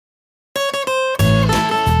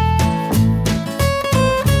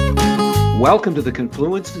Welcome to the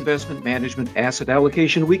Confluence Investment Management Asset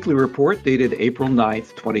Allocation Weekly Report dated April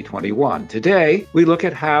 9th, 2021. Today, we look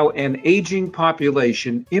at how an aging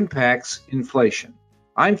population impacts inflation.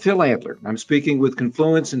 I'm Phil Adler. I'm speaking with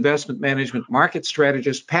Confluence Investment Management market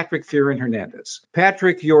strategist Patrick Fearon-Hernandez.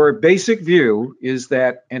 Patrick, your basic view is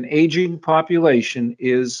that an aging population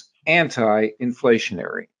is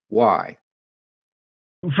anti-inflationary. Why?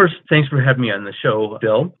 First, thanks for having me on the show,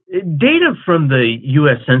 Bill. Data from the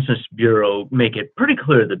U.S. Census Bureau make it pretty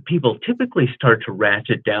clear that people typically start to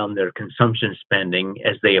ratchet down their consumption spending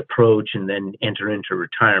as they approach and then enter into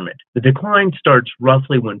retirement. The decline starts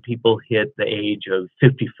roughly when people hit the age of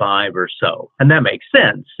 55 or so. And that makes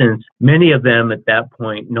sense since many of them at that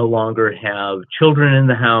point no longer have children in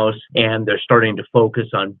the house and they're starting to focus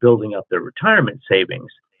on building up their retirement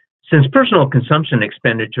savings. Since personal consumption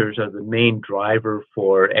expenditures are the main driver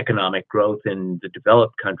for economic growth in the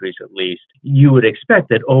developed countries at least, you would expect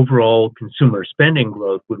that overall consumer spending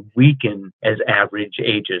growth would weaken as average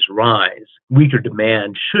ages rise. Weaker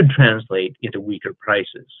demand should translate into weaker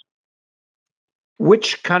prices.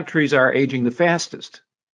 Which countries are aging the fastest?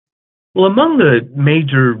 Well, among the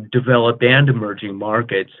major developed and emerging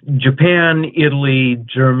markets, Japan, Italy,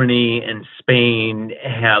 Germany, and Spain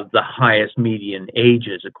have the highest median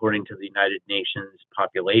ages, according to the United Nations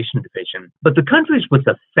Population Division. But the countries with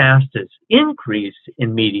the fastest increase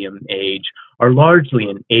in median age are largely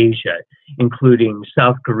in Asia, including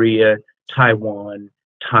South Korea, Taiwan,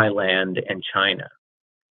 Thailand, and China.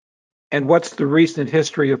 And what's the recent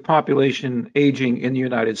history of population aging in the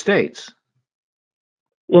United States?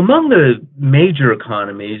 Well, among the major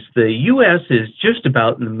economies, the U.S. is just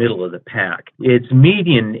about in the middle of the pack. Its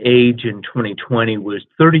median age in 2020 was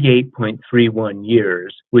 38.31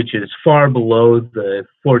 years, which is far below the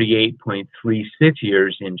 48.36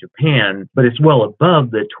 years in Japan, but it's well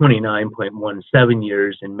above the 29.17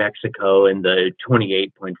 years in Mexico and the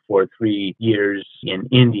 28.43 years in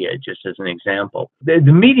India, just as an example. The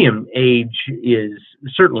median age is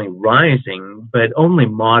certainly rising, but only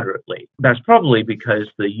moderately. That's probably because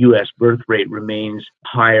the U.S. birth rate remains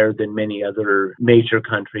higher than many other major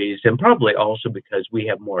countries, and probably also because we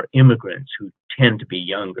have more immigrants who tend to be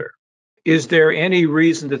younger. Is there any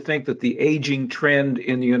reason to think that the aging trend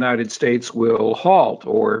in the United States will halt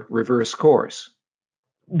or reverse course?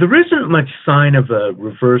 There isn't much sign of a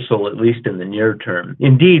reversal, at least in the near term.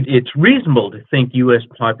 Indeed, it's reasonable to think U.S.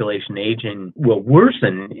 population aging will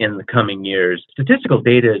worsen in the coming years. Statistical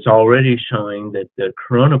data is already showing that the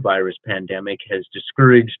coronavirus pandemic has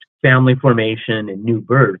discouraged family formation and new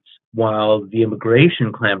births, while the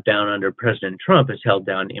immigration clampdown under President Trump has held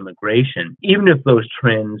down immigration. Even if those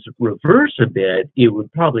trends reverse a bit, it would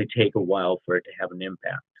probably take a while for it to have an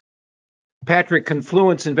impact. Patrick,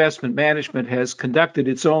 Confluence Investment Management has conducted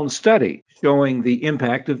its own study showing the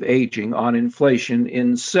impact of aging on inflation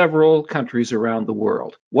in several countries around the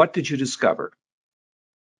world. What did you discover?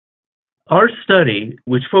 Our study,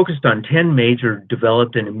 which focused on 10 major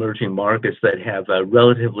developed and emerging markets that have a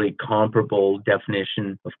relatively comparable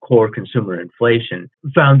definition of core consumer inflation,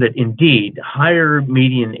 found that indeed higher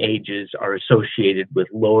median ages are associated with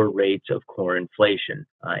lower rates of core inflation.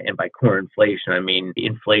 And by core inflation, I mean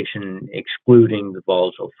inflation excluding the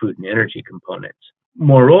volatile food and energy components.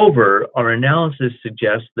 Moreover, our analysis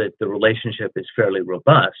suggests that the relationship is fairly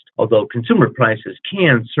robust, although consumer prices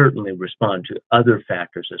can certainly respond to other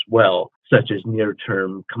factors as well, such as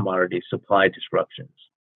near-term commodity supply disruptions.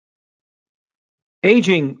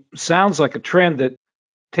 Aging sounds like a trend that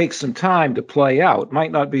takes some time to play out,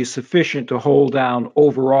 might not be sufficient to hold down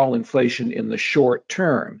overall inflation in the short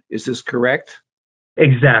term. Is this correct?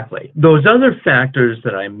 Exactly. Those other factors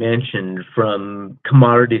that I mentioned, from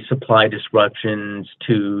commodity supply disruptions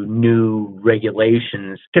to new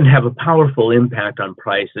regulations, can have a powerful impact on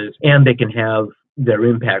prices, and they can have their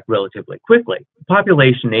impact relatively quickly.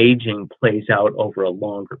 Population aging plays out over a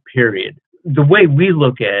longer period. The way we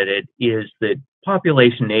look at it is that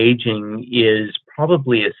population aging is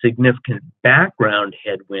probably a significant background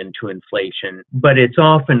headwind to inflation, but it's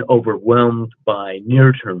often overwhelmed by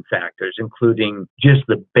near-term factors, including just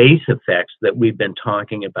the base effects that we've been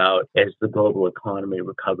talking about as the global economy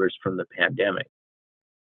recovers from the pandemic.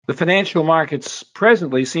 The financial markets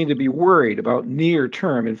presently seem to be worried about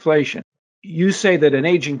near-term inflation. You say that an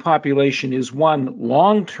aging population is one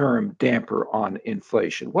long-term damper on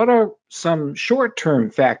inflation. What are some short-term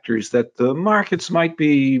factors that the markets might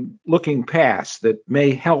be looking past that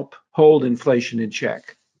may help hold inflation in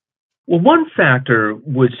check? Well, one factor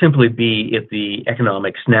would simply be if the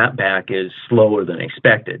economic snapback is slower than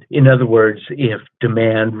expected. In other words, if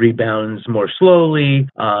demand rebounds more slowly,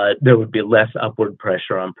 there would be less upward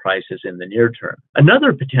pressure on prices in the near term.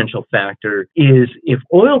 Another potential factor is if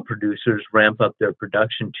oil producers ramp up their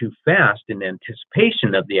production too fast in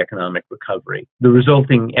anticipation of the economic recovery. The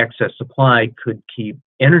resulting excess supply could keep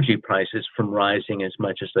energy prices from rising as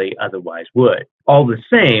much as they otherwise would. All the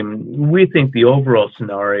same, we think the overall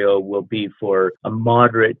scenario will be for a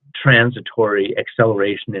moderate transitory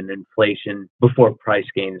acceleration in inflation before price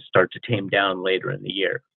gains start to tame down later in the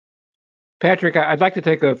year. Patrick, I'd like to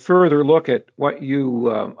take a further look at what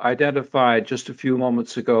you identified just a few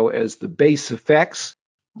moments ago as the base effects.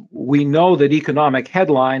 We know that economic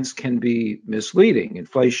headlines can be misleading.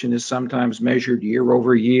 Inflation is sometimes measured year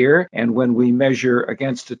over year, and when we measure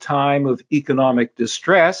against a time of economic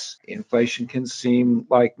distress, inflation can seem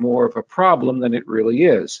like more of a problem than it really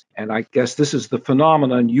is. And I guess this is the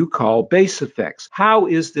phenomenon you call base effects. How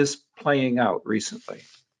is this playing out recently?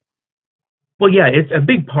 Well, yeah, it's a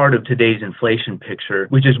big part of today's inflation picture,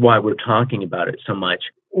 which is why we're talking about it so much.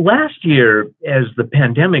 Last year, as the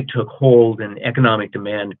pandemic took hold and economic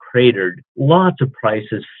demand cratered, lots of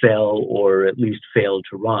prices fell or at least failed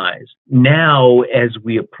to rise. Now, as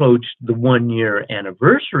we approach the 1-year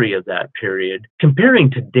anniversary of that period, comparing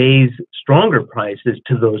today's stronger prices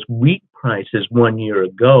to those weak prices 1 year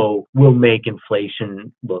ago will make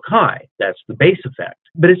inflation look high. That's the base effect.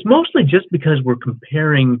 But it's mostly just because we're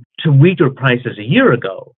comparing to weaker prices a year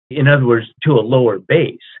ago. In other words, to a lower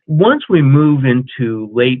base. Once we move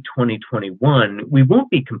into late 2021, we won't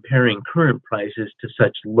be comparing current prices to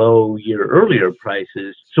such low year earlier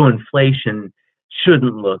prices, so inflation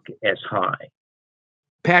shouldn't look as high.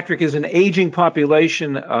 Patrick, is an aging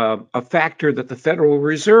population a factor that the Federal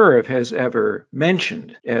Reserve has ever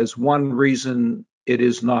mentioned as one reason it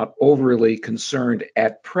is not overly concerned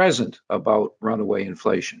at present about runaway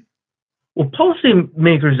inflation? Well,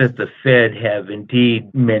 policymakers at the Fed have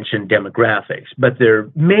indeed mentioned demographics, but their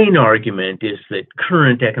main argument is that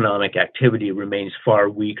current economic activity remains far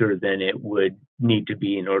weaker than it would need to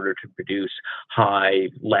be in order to produce high,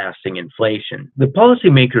 lasting inflation. The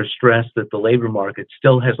policymakers stress that the labor market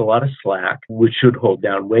still has a lot of slack, which should hold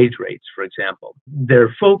down wage rates, for example.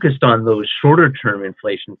 They're focused on those shorter-term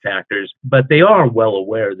inflation factors, but they are well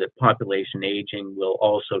aware that population aging will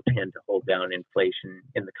also tend to hold down inflation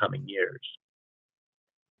in the coming years.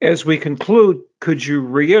 As we conclude, could you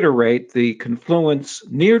reiterate the Confluent's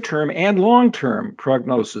near-term and long-term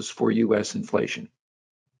prognosis for U.S. inflation?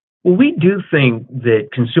 Well, we do think that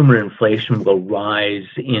consumer inflation will rise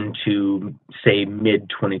into, say,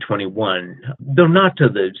 mid-2021, though not to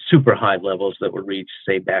the super high levels that were reached,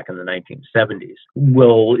 say, back in the 1970s.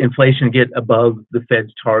 Will inflation get above the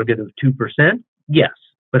Fed's target of 2%? Yes,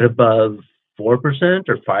 but above 4%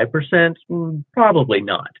 or 5%? Probably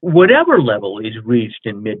not. Whatever level is reached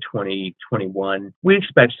in mid-2021, we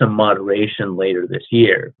expect some moderation later this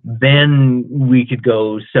year. Then we could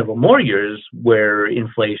go several more years where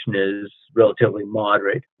inflation is relatively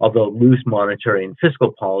moderate, although loose monetary and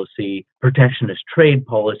fiscal policy, protectionist trade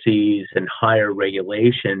policies, and higher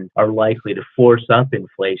regulation are likely to force up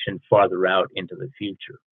inflation farther out into the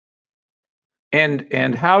future.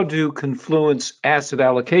 And how do Confluent's asset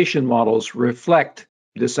allocation models reflect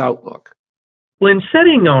this outlook? Well, in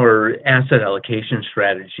setting our asset allocation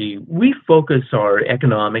strategy, we focus our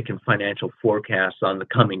economic and financial forecasts on the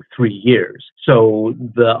coming 3 years. So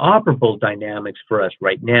the operable dynamics for us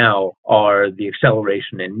right now are the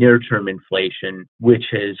acceleration in near-term inflation, which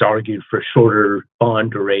has argued for shorter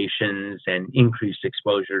bond durations and increased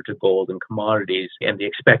exposure to gold and commodities, and the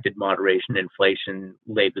expected moderation in inflation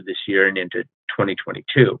later this year and into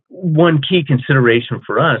 2022. One key consideration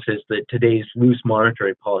for us is that today's loose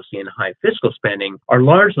monetary policy and high fiscal spending are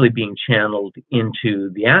largely being channeled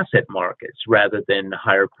into the asset markets rather than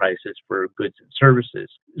higher prices for goods and services.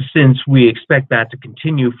 Since we expect that to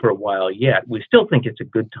continue for a while yet, we still think it's a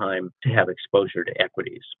good time to have exposure to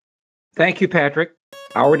equities. Thank you, Patrick.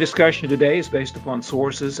 Our discussion today is based upon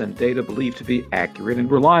sources and data believed to be accurate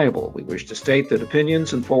and reliable. We wish to state that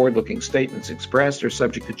opinions and forward-looking statements expressed are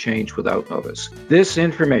subject to change without notice. This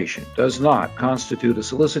information does not constitute a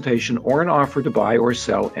solicitation or an offer to buy or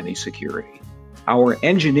sell any security. Our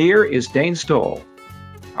engineer is Dane Stoll.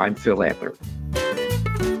 I'm Phil Adler.